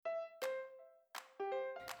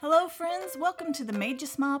Hello, friends. Welcome to the Made You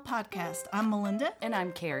Smile podcast. I'm Melinda. And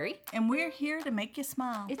I'm Carrie. And we're here to make you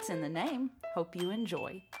smile. It's in the name. Hope you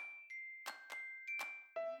enjoy.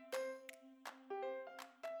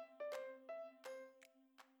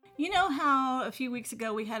 You know how a few weeks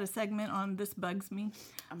ago we had a segment on This Bugs Me?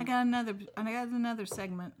 I got another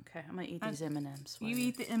segment. Okay, I'm going to eat these M&Ms. You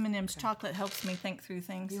eat the M&Ms. Okay. Chocolate helps me think through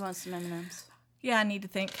things. You want some M&Ms? Yeah, I need to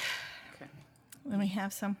think. Okay. Let me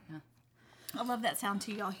have some. Yeah. I love that sound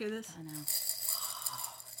too. Y'all hear this? I know.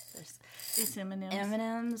 These M&Ms.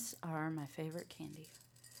 M&Ms are my favorite candy.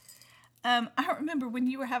 I remember when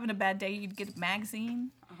you were having a bad day, you'd get a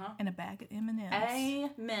magazine and a bag of M&Ms.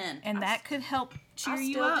 Amen. And that could help cheer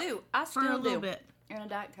you up. I still do. For a little bit. And a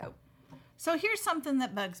Diet Coke. So here's something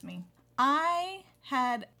that bugs me. I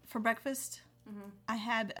had, for breakfast, I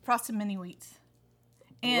had Frosted Mini Wheats.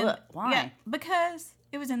 And why? Yeah, because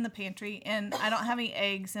it was in the pantry, and I don't have any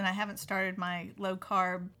eggs, and I haven't started my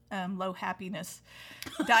low-carb, low-happiness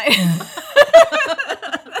diet.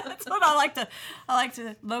 That's what I like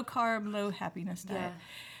to low-carb, low-happiness diet.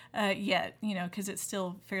 Yeah. Yet, because it's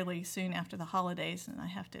still fairly soon after the holidays, and I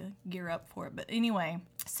have to gear up for it. But anyway,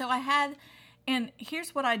 so I had, and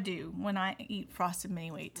here's what I do when I eat Frosted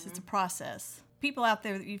Mini Wheats. It's a process. People out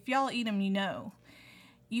there, if y'all eat them, you know.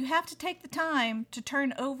 You have to take the time to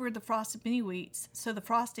turn over the Frosted Mini Wheats so the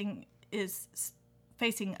frosting is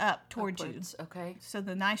facing up towards Upwards, you. Okay. So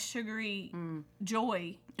the nice sugary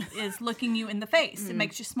joy is looking you in the face. It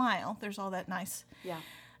makes you smile. There's all that nice. Yeah.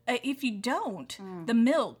 If you don't, the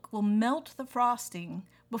milk will melt the frosting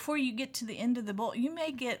before you get to the end of the bowl. You may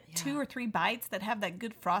get 2 or 3 bites that have that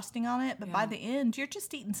good frosting on it, but by the end, you're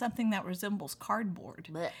just eating something that resembles cardboard.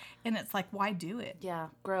 Blech. And it's like, why do it? Yeah,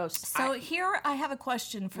 gross. So here I have a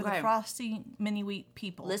question for the Frosty Mini Wheat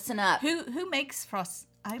people. Listen up. Who makes Frost?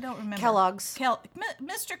 I don't remember. Kellogg's.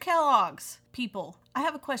 Mr. Kellogg's people. I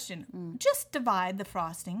have a question. Just divide the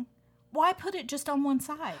frosting. Why put it just on one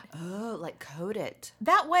side? Oh, like coat it.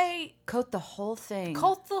 That way. Coat the whole thing.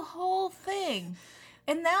 Coat the whole thing.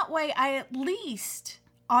 And that way I at least,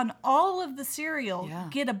 on all of the cereal,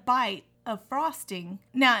 get a bite of frosting.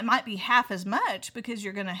 Now, it might be half as much because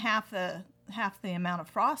you're going to half the amount of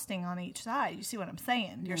frosting on each side. You see what I'm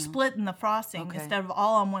saying? You're splitting the frosting. Okay. Instead of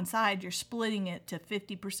all on one side, you're splitting it to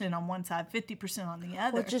 50% on one side, 50% on the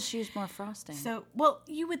other. Well, just use more frosting. So, well,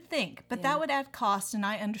 you would think, but that would add cost, and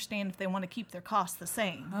I understand if they want to keep their costs the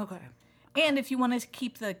same. Okay. And if you want to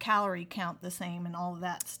keep the calorie count the same and all of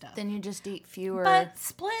that stuff. Then you just eat fewer. But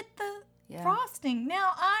split the frosting.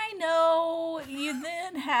 Now, I know you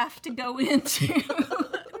then have to go into...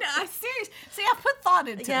 No, I'm serious. See, I put thought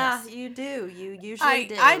into this. Yeah, you do. You usually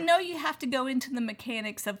do. I know you have to go into the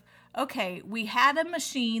mechanics of, okay, we had a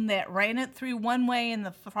machine that ran it through one way and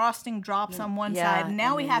the frosting drops on one side. And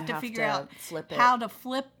now we have to figure out how to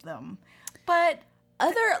flip them. But...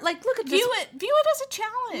 look at this. View it as a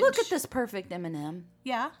challenge. Look at this perfect M&M.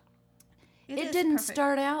 Yeah. It didn't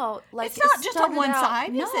start out like it's not just on one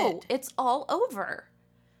side, is it? It's all over.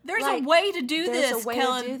 There's a way to do this,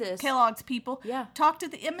 Kellogg's people. Yeah. Talk to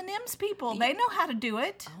the M&M's people. They know how to do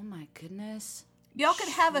it. Oh my goodness. Y'all could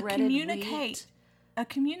have a communicate.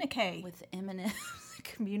 Wheat with M&M's.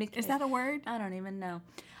 Communicate. Is that a word? I don't even know.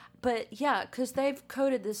 But yeah, because they've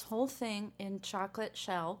coated this whole thing in chocolate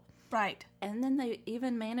shell. Right. And then they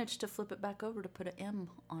even managed to flip it back over to put an M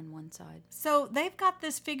on one side. So they've got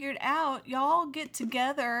this figured out. Y'all get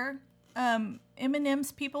together,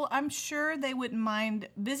 M&M's people. I'm sure they wouldn't mind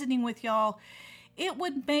visiting with y'all. It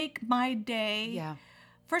would make my day. Yeah.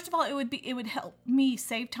 First of all, it would help me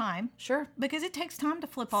save time. Sure. Because it takes time to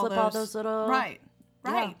flip all those little... Right.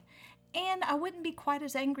 Yeah. And I wouldn't be quite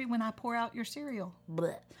as angry when I pour out your cereal.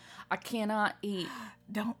 Blech. I cannot eat.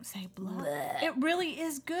 Don't say bleh. It really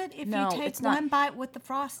is good if you take one bite with the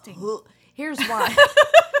frosting. Here's why.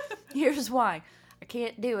 Here's why. I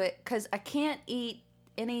can't do it because I can't eat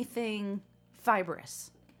anything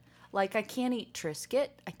fibrous. Like I can't eat Triscuit.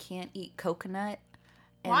 I can't eat coconut.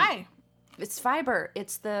 Why? It's fiber.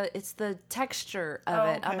 It's the texture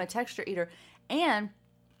of it. I'm a texture eater. And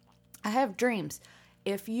I have dreams.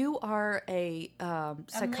 If you are a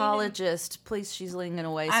psychologist, please, she's leaning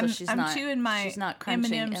away, so she's not chewing my she's not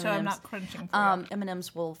crunching M&Ms, so I'm not crunching.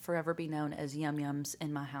 M&Ms will forever be known as Yum Yums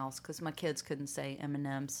in my house because my kids couldn't say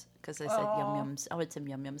M&Ms because they said Yum Yums. I would say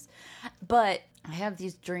Yum Yums. But I have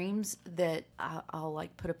these dreams that I'll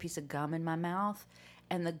like put a piece of gum in my mouth,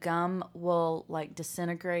 and the gum will like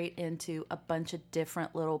disintegrate into a bunch of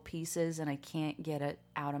different little pieces, and I can't get it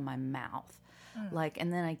out of my mouth.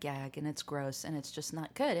 And then I gag, and it's gross, and it's just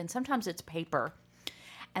not good. And sometimes it's paper.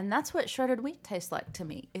 And that's what shredded wheat tastes like to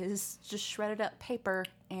me, is just shredded up paper,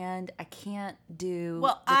 and I can't do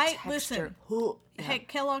Well, the texture. listen. Hey,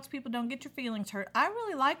 Kellogg's people, don't get your feelings hurt. I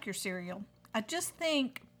really like your cereal. I just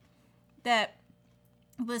think that,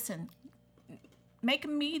 listen, make a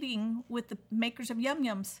meeting with the makers of Yum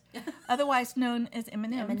Yums, otherwise known as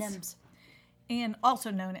M&Ms. M&Ms. And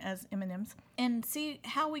also known as M&Ms, and see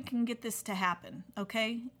how we can get this to happen,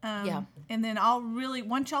 okay? Yeah. And then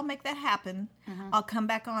once y'all make that happen, I'll come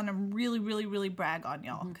back on and really, really, really brag on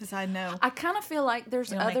y'all, because I know. I kind of feel like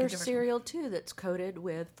there's It'll make a other difference. cereal, too, that's coated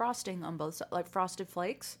with frosting on both sides, like Frosted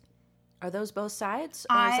Flakes. Are those both sides?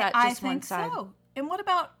 Or is that I just think one side? so. And what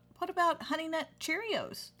about Honey Nut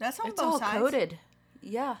Cheerios? That's on It's both all sides. coated.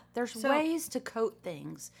 Yeah, there's So- ways to coat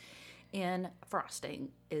things. And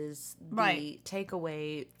frosting is the Right.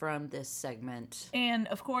 takeaway from this segment. And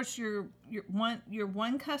of course, you're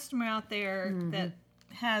one customer out there that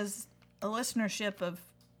has a listenership of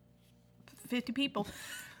 50 people.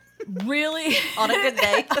 Really, On a good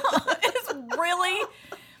day. is really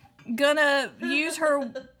gonna use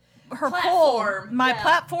her Platform, pull, my yeah.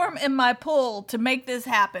 platform and my pull to make this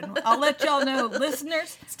happen. I'll let y'all know,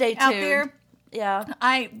 listeners. Stay out tuned. there. Yeah.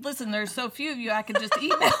 Listen. There's so few of you. I could just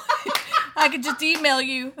email. I could just email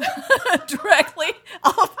you directly.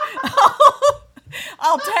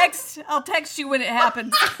 I'll text you when it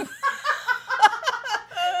happens. Because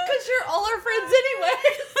you're all our friends anyway.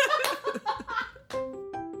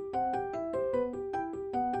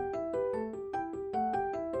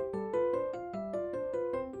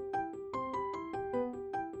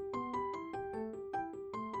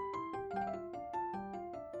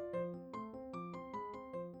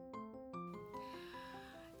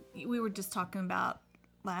 We were just talking about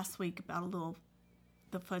last week about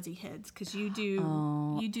the fuzzy heads, because you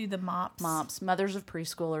do the mops. Mothers of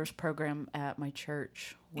Preschoolers program at my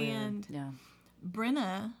church. Where, And- yeah.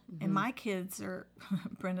 Brenna and my kids are.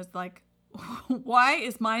 Brenna's like, why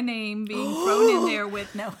is my name being thrown in there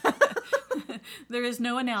with no? There is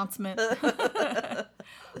no announcement.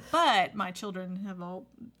 But my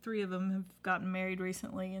children three of them have gotten married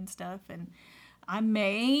recently and stuff, and I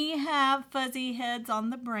may have fuzzy heads on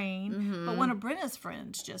the brain, but one of Brenna's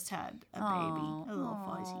friends just had a baby, a little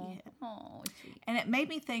fuzzy head. Oh, sweet. And it made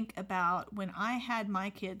me think about when I had my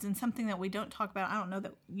kids, and something that we don't talk about, I don't know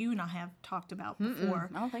that you and I have talked about before.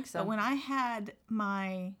 I don't think so. But when I had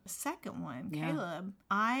my second one, Caleb,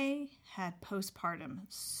 I had postpartum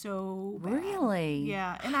so bad. Really?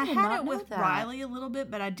 Yeah. And I I did had not it know with that. Riley a little bit,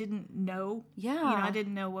 but I didn't know. Yeah. I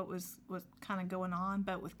didn't know what was kind of going on.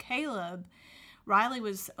 But with Caleb, Riley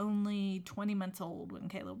was only 20 months old when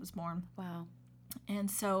Caleb was born. Wow. And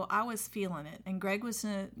so I was feeling it. And Greg was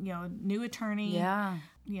a new attorney. Yeah.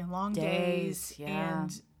 Long days, yeah.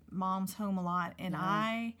 and mom's home a lot. And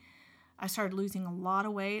I started losing a lot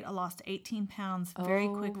of weight. I lost 18 pounds very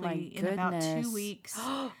Oh, quickly my in about 2 goodness. weeks.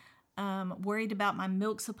 Worried about my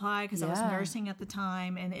milk supply because I was Yeah. nursing at the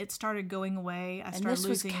time, and it started going away. I And started this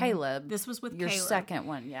was losing. Caleb. This was with Your Caleb. second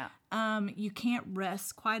one, yeah. You can't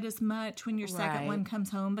rest quite as much when your second Right. one comes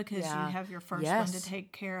home because Yeah. you have your first Yes. one to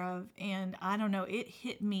take care of. And I don't know, it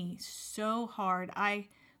hit me so hard. I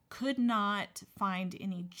could not find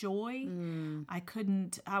any joy.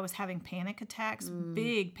 I was having panic attacks,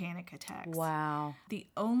 big panic attacks. Wow. The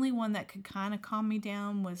only one that could kind of calm me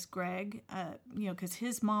down was Greg, because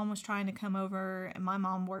his mom was trying to come over, and my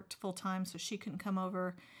mom worked full time, so she couldn't come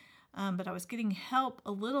over. But I was getting help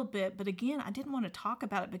a little bit. But again, I didn't want to talk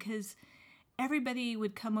about it because everybody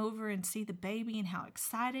would come over and see the baby and how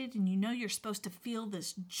excited, and you're supposed to feel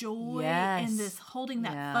this joy Yes. and this holding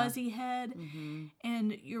that Yeah. fuzzy head,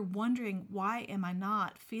 and you're wondering, why am I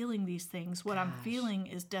not feeling these things? What I'm feeling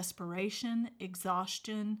is desperation,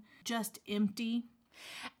 exhaustion, just empty.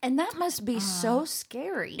 And that must be so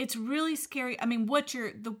scary. It's really scary. I mean,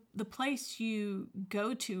 the place you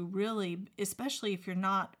go to, really, especially if you're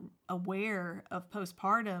not aware of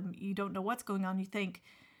postpartum, you don't know what's going on. You think,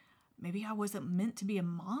 maybe I wasn't meant to be a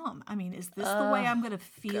mom. I mean, is this the way I'm going to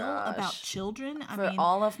feel about children? I For mean,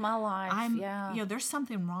 all of my life. I'm, yeah. there's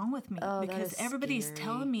something wrong with me that because is everybody's scary.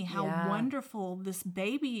 telling me how Yeah. wonderful this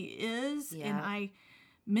baby is, and Yeah. I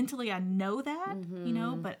know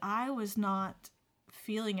that, but I was not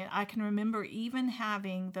feeling it. I can remember even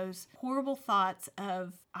having those horrible thoughts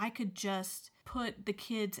of I could just put the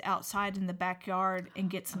kids outside in the backyard and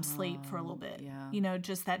get some sleep for a little bit. yeah.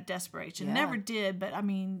 Just that desperation. Yeah. Never did, but I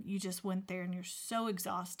mean, you just went there and you're so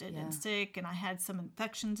exhausted and sick, and I had some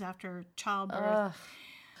infections after childbirth.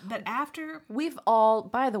 But after We've all,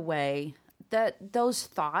 by the way, that those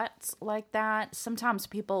thoughts like that, sometimes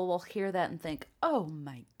people will hear that and think, oh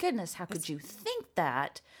my goodness, how could you think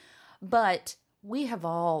that? But we have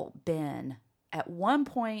all been at one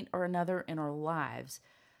point or another in our lives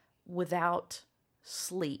without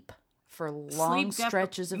sleep for long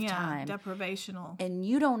stretches of time. Deprivational. And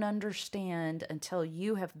you don't understand until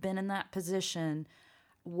you have been in that position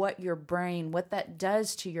what that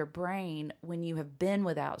does to your brain when you have been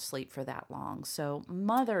without sleep for that long. So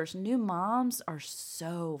new moms are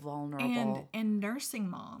so vulnerable. And nursing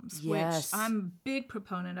moms, yes. which I'm a big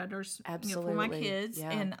proponent. I nurse Absolutely. for my kids,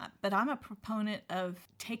 yeah. but I'm a proponent of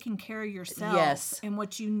taking care of yourself yes. and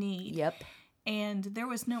what you need. Yep. And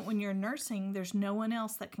when you're nursing, there's no one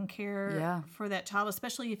else that can care for that child,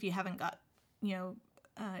 especially if you haven't got,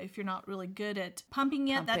 if you're not really good at pumping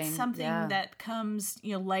yet. That's something that comes,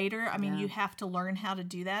 later. I mean, you have to learn how to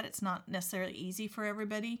do that. It's not necessarily easy for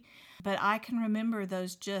everybody. But I can remember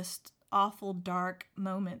those just awful, dark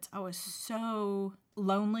moments. I was so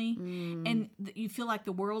lonely, and you feel like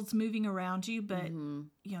the world's moving around you, but,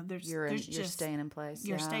 you're staying in place.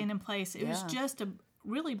 You're staying in place. It was just a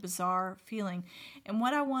really bizarre feeling. And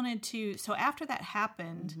what I wanted to, so after that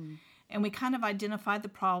happened, and we kind of identified the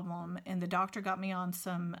problem, and the doctor got me on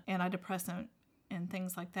some antidepressant and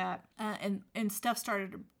things like that, and stuff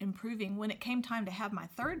started improving. When it came time to have my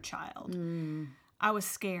third child, I was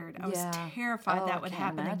scared. I was terrified that would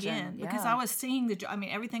happen again, because I was seeing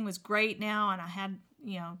everything was great now, and I had,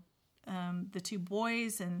 the two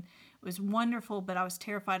boys, and it was wonderful, but I was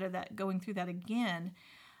terrified of that, going through that again.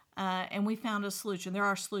 And we found a solution. There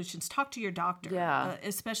are solutions. Talk to your doctor,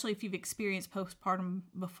 especially if you've experienced postpartum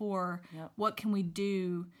before. Yep. What can we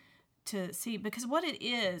do to see? Because what it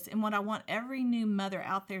is, and what I want every new mother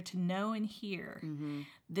out there to know and hear,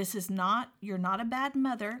 this is not, you're not a bad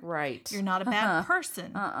mother. Right. You're not a bad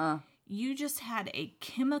person. You just had a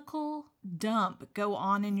chemical dump go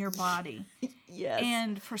on in your body. Yes.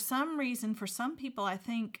 And for some reason, for some people, I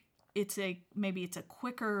think maybe it's a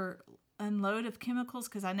quicker unload of chemicals,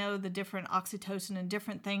 because I know the different oxytocin and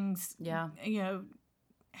different things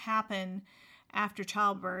happen after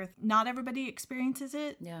childbirth. Not everybody experiences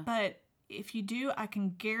it, but if you do, I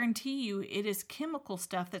can guarantee you it is chemical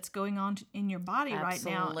stuff that's going on in your body right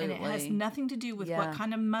now, and it has nothing to do with what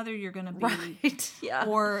kind of mother you're going to be, right.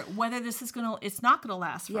 or whether this is it's not going to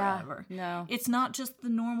last forever. No, it's not just the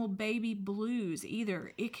normal baby blues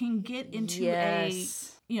either. It can get into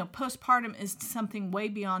postpartum is something way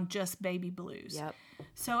beyond just baby blues. Yep.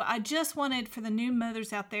 So I just wanted, for the new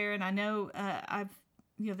mothers out there, and I know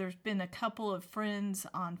there's been a couple of friends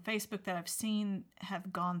on Facebook that I've seen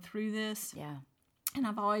have gone through this. Yeah. And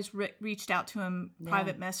I've always reached out to them,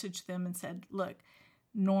 private messaged them and said, look,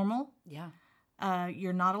 normal. Yeah.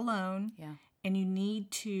 You're not alone. Yeah. And you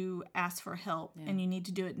need to ask for help, and you need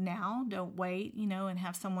to do it now. Don't wait, and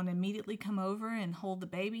have someone immediately come over and hold the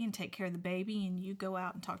baby and take care of the baby, and you go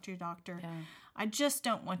out and talk to your doctor. Yeah. I just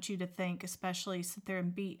don't want you to think, especially sit there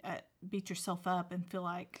and beat yourself up and feel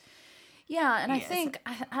like. Yeah, and I think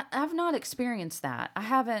I've not experienced that. I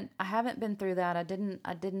haven't been through that. I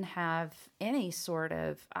didn't have any sort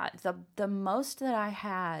of the most that I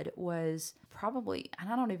had was probably,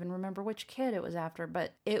 and I don't even remember which kid it was after,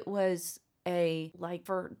 but it was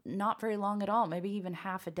for not very long at all, maybe even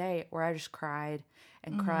half a day, where I just cried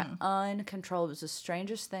and cried uncontrollable. It was the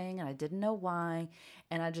strangest thing, and I didn't know why,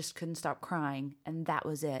 and I just couldn't stop crying, and that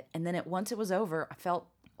was it. And then once it was over, I felt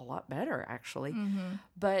a lot better, actually.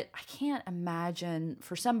 But I can't imagine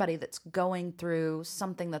for somebody that's going through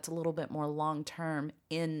something that's a little bit more long-term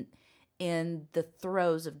in the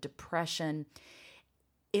throes of depression,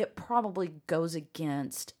 it probably goes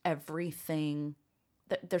against everything.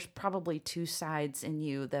 There's probably two sides in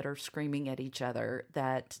you that are screaming at each other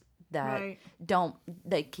that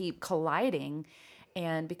they keep colliding.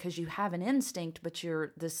 And because you have an instinct, but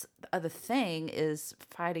this other thing is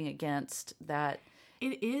fighting against that.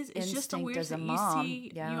 It is. It's just a weird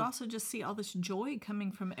thing. You also just see all this joy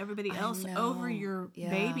coming from everybody else over your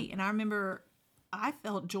baby. And I remember I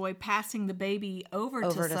felt joy passing the baby over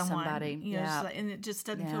to someone. Somebody. And it just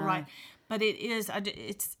doesn't feel right. But it is.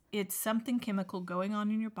 It's something chemical going on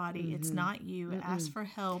in your body. It's not you. Ask for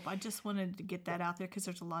help. I just wanted to get that out there, because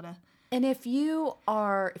there's a lot of. And if you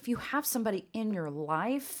have somebody in your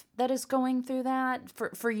life that is going through that,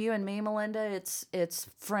 for you and me, Melinda, it's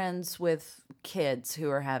friends with kids who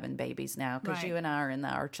are having babies now, because you and I are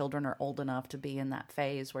our children are old enough to be in that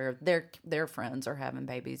phase where their friends are having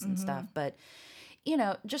babies and stuff. But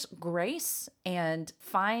just grace, and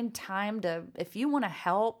find time to, if you want to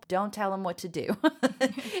help, don't tell them what to do.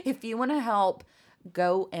 If you want to help,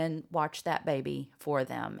 go and watch that baby for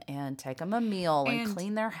them, and take them a meal, and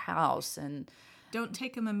clean their house, and Don't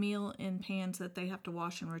take them a meal in pans that they have to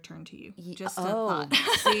wash and return to you. Just a Oh, thought.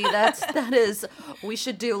 see, that is, we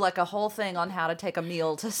should do like a whole thing on how to take a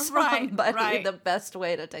meal to somebody, right. the best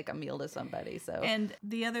way to take a meal to somebody. So, And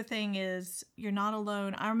the other thing is, you're not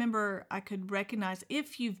alone. I remember I could recognize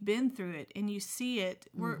if you've been through it and you see it.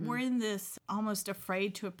 We're in this almost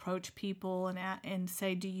afraid to approach people and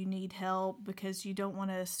say, "Do you need help?" because you don't want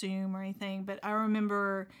to assume or anything. But I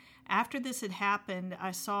remember after this had happened,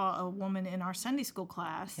 I saw a woman in our Sunday school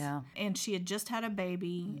class, and she had just had a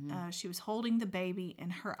baby. She was holding the baby,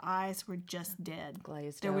 and her eyes were just dead.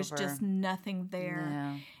 Glazed There was over. just nothing there.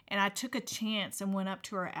 Yeah. And I took a chance and went up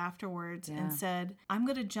to her afterwards and said, "I'm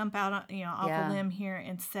going to jump out off Yeah. a limb here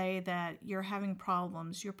and say that you're having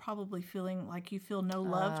problems. You're probably feeling like you feel no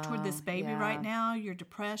love toward this baby yeah. right now. You're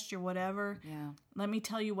depressed. You're whatever. Yeah. Let me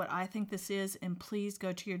tell you what I think this is, and please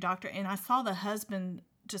go to your doctor." And I saw the husband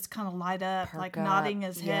just kind of light up, Perk like up. nodding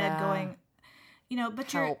his head, Yeah. going, but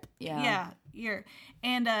Help. you're.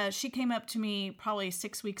 And she came up to me probably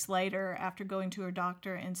 6 weeks later after going to her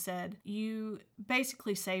doctor and said, "You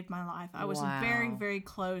basically saved my life. I was very, Wow. very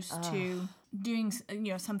close to doing,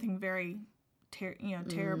 something very,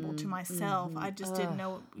 terrible to myself. I just didn't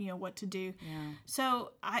know, what to do." Yeah.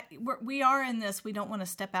 So we are in this. We don't want to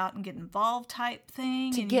step out and get involved type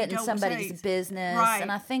thing. To and get you in don't somebody's say- business. Right.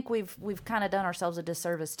 And I think we've kind of done ourselves a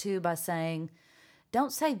disservice too by saying,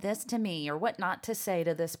 don't say this to me, or what not to say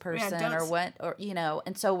to this person, don't or s- what, or,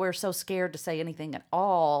 and so we're so scared to say anything at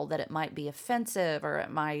all that it might be offensive, or it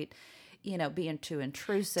might, be too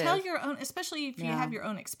intrusive. Tell your own, especially if you Yeah. have your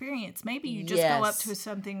own experience. Maybe you just go up Yes. to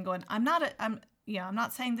something going, I'm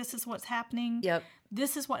not saying this is what's happening. Yep.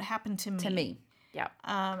 This is what happened to me. To me. Yeah.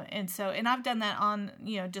 And I've done that on,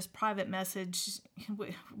 just private message.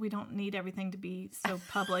 We don't need everything to be so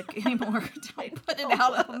public anymore. Don't put it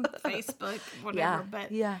out on Facebook, whatever. Yeah.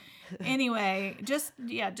 But Yeah. anyway, just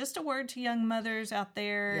a word to young mothers out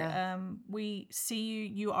there. Yeah. We see you,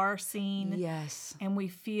 you are seen, Yes. and we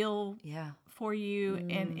feel Yeah. for you,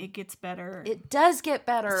 and it gets better. It does get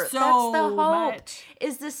better. So That's the hope. much.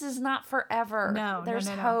 Is this is not forever. No, There's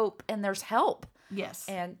no. hope, and there's help. Yes.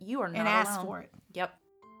 And you are not And ask alone. for it. Yep.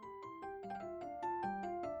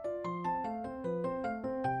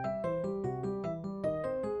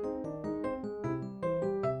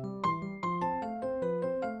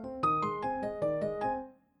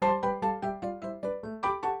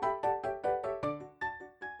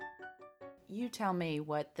 You tell me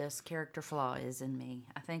what this character flaw is in me.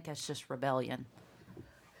 I think that's just rebellion.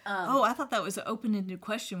 I thought that was an open-ended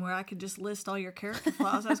question where I could just list all your character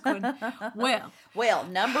flaws. I was going, well, Well,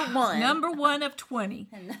 number one of 20.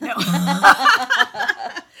 No,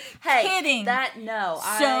 Hey, kidding.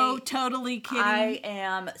 Totally kidding. I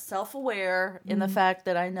am self-aware in the fact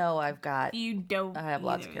that I know I've got. you don't. I have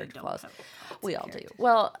lots of either character don't flaws. have lots We of all do. character.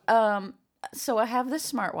 Well, so I have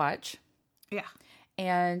this smartwatch, Yeah.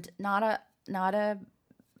 and not a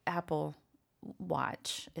Apple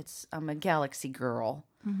watch. I'm a Galaxy girl.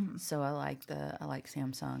 So I like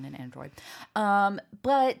Samsung and Android.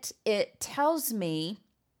 But it tells me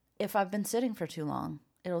if I've been sitting for too long.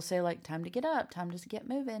 It'll say like time to get up, time to get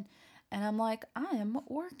moving. And I'm like, I am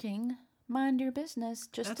working. Mind your business.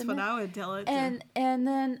 Just That's a what minute. I would tell it. And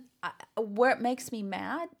then where it makes me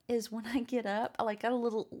mad is when I get up, I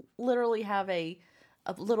literally have a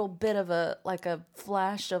little bit of a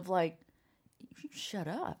flash of like, shut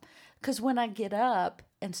up. Because when I get up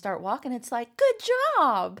and start walking, it's like, good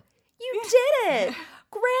job. You did it.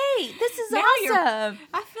 Great. This is Now awesome.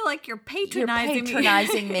 I feel like you're You're patronizing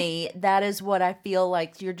patronizing me. me. That is what I feel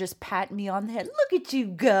like. You're just patting me on the head. Look at you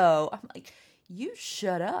go. I'm like, you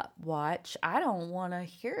shut up, watch. I don't want to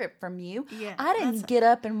hear it from you. Yeah, I didn't get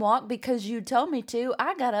up and walk because you told me to.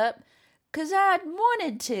 I got up because I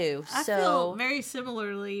wanted to. I feel very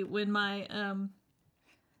similarly when my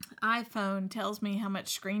iPhone tells me how much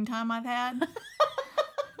screen time I've had.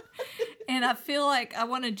 And I feel like I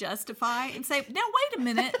want to justify and say, now, wait a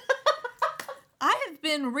minute. I have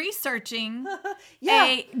been researching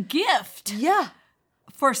a gift Yeah.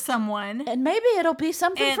 for someone. And maybe it'll be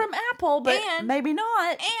something And- from Apple, but and- maybe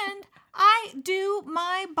not. And I do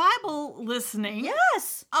my Bible listening.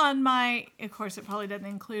 Yes. On my, of course, it probably doesn't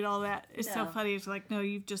include all that. It's so No. funny. It's like, no,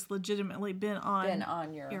 you've just legitimately been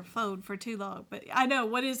on your phone for too long. But I know,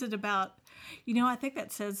 what is it about? I think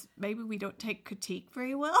that says maybe we don't take critique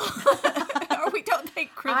very well, or we don't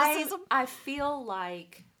take criticism. I feel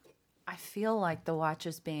like the watch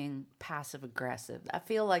is being passive aggressive. I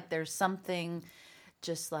feel like there's something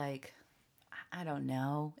just like, I don't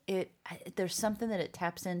know. There's something that it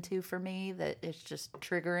taps into for me that it's just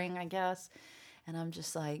triggering, I guess. And I'm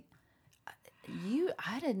just like,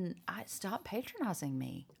 stop patronizing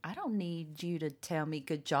me. I don't need you to tell me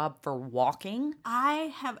good job for walking.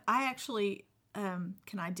 I actually can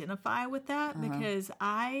identify with that because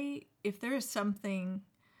if there is something,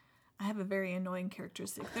 I have a very annoying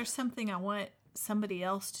characteristic. If there's something I want somebody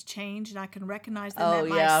else to change and I can recognize that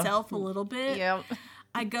myself a little bit. Yep.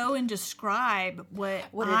 I go and describe what it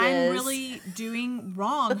I'm is. really doing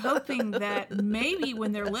wrong, hoping that maybe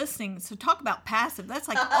when they're listening, so talk about passive, that's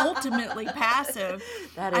like ultimately passive.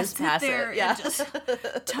 That is passive. I sit there and just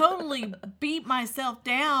totally beat myself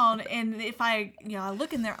down. And if I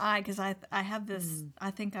look in their eye, because I have this,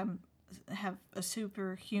 I think have a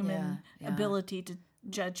superhuman ability to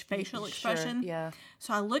judge facial expression. Yeah.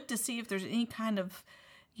 So I look to see if there's any kind of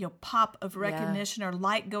pop of recognition or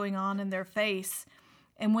light going on in their face.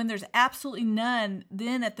 And when there's absolutely none,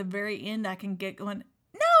 then at the very end I can get going,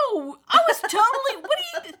 no, I was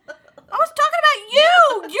I was talking about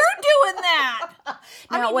you. You're doing that.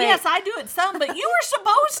 Yes, I do it some, but you were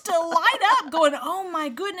supposed to light up going, oh my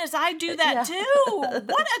goodness, I do that too.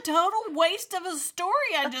 What a total waste of a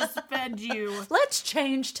story I just fed you. Let's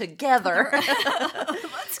change together.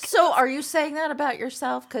 So are you saying that about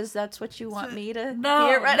yourself? Because that's what you want me to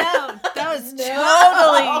hear right now? No, that was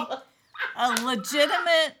totally a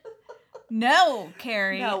legitimate no,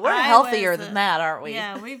 Carrie. No, we're healthier than that, aren't we?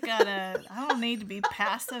 Yeah, we've got I don't need to be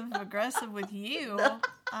passive aggressive with you.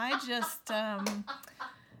 I just,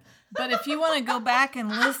 but if you want to go back and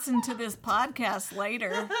listen to this podcast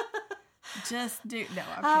later, just do, no,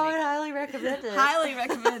 I'm kidding. I would highly recommend it. Highly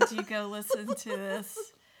recommend you go listen to this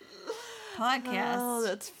podcast. Oh,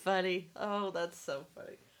 that's funny. Oh, that's so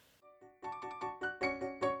funny.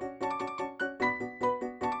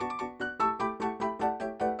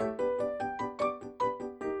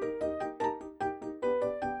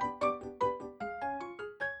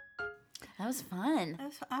 That was fun.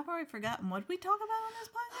 I've already forgotten. What did we talk about on this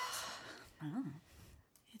podcast? Oh.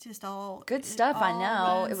 It's just all good stuff. I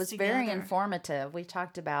know. It was together. very informative. We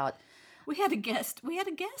talked about. We had a guest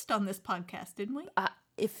on this podcast, didn't we?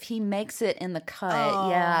 If he makes it in the cut,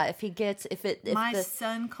 yeah. If my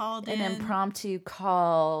son called an impromptu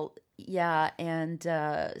call, yeah, and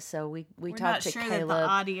so we're talked to sure Caleb. That the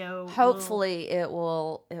audio hopefully it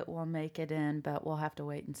will make it in, but we'll have to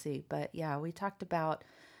wait and see. But yeah, we talked about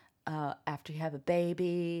after you have a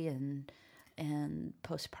baby and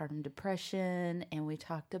postpartum depression, and we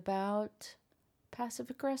talked about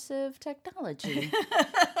passive aggressive technology.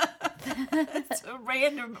 It's a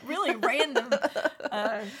really random. But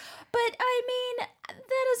I mean,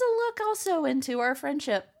 that is a look also into our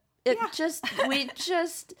friendship.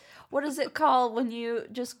 What is it called when you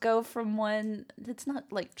just go from one? It's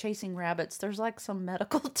not like chasing rabbits. There's like some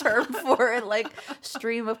medical term for it, like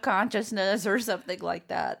stream of consciousness or something like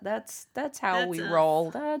that. That's how we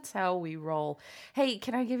roll. That's how we roll. Hey,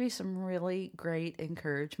 can I give you some really great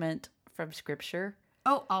encouragement from Scripture?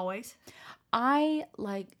 Oh, always.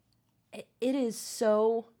 It is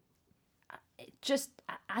so.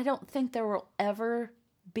 I don't think there will ever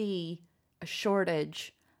be a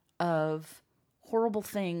shortage of horrible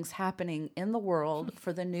things happening in the world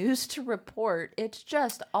for the news to report. It's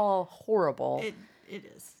just all horrible. It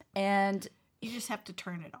is. And you just have to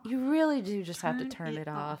turn it off. You really do just have to turn it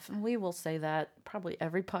off. And we will say that probably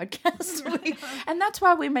every podcast. And that's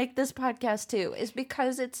why we make this podcast too, is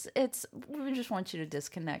because we just want you to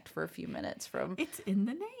disconnect for a few minutes from. It's in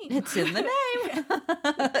the name. It's in the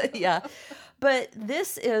name. Yeah. But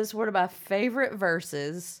this is one of my favorite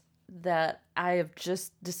verses that I have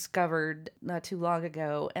just discovered not too long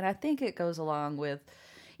ago. And I think it goes along with,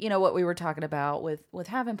 what we were talking about with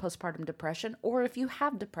having postpartum depression, or if you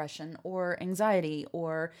have depression or anxiety,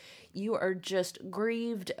 or you are just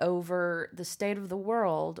grieved over the state of the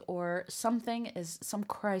world, or some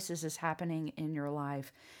crisis is happening in your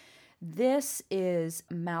life. This is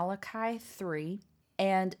Malachi 3,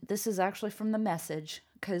 and this is actually from the Message,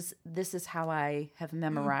 because this is how I have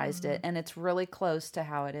memorized it, and it's really close to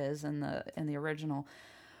how it is in the original.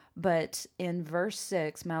 But in verse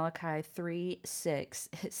 6, Malachi 3:6,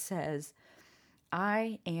 it says,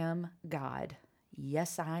 I am God.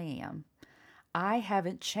 Yes, I am. I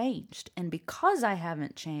haven't changed. And because I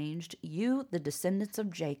haven't changed, you, the descendants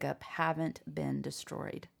of Jacob, haven't been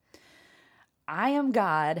destroyed. I am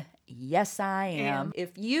God. Yes, I am.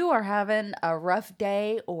 If you are having a rough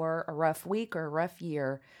day or a rough week or a rough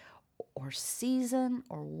year or season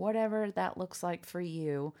or whatever that looks like for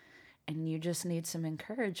you, and you just need some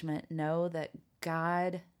encouragement, know that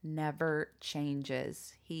God never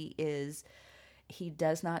changes. He is he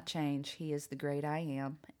does not change. He is the great I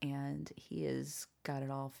am, and he has got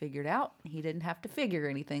it all figured out. He didn't have to figure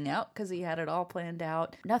anything out because he had it all planned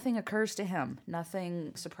out. Nothing occurs to him.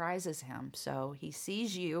 Nothing surprises him. So he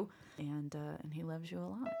sees you, and he loves you a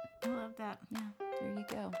lot. I love that. Yeah, there you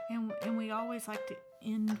go. And we always like to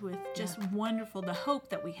end with just wonderful, the hope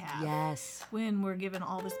that we have. Yes. When we're given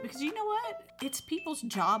all this. Because you know what? It's people's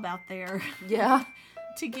job out there. Yeah.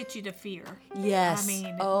 To get you to fear. Yes. I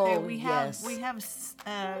mean, we have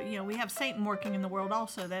Satan working in the world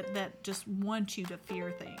also that just wants you to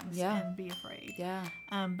fear things and be afraid. Yeah.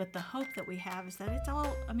 But the hope that we have is that it's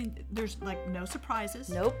all. I mean, there's like no surprises.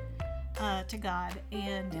 Nope. To God,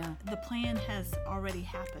 and the plan has already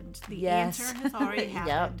happened. The Yes. answer has already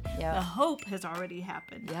happened. Yep. The hope has already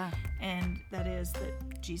happened. Yeah. And that is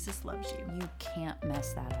that Jesus loves you. You can't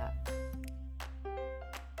mess that up.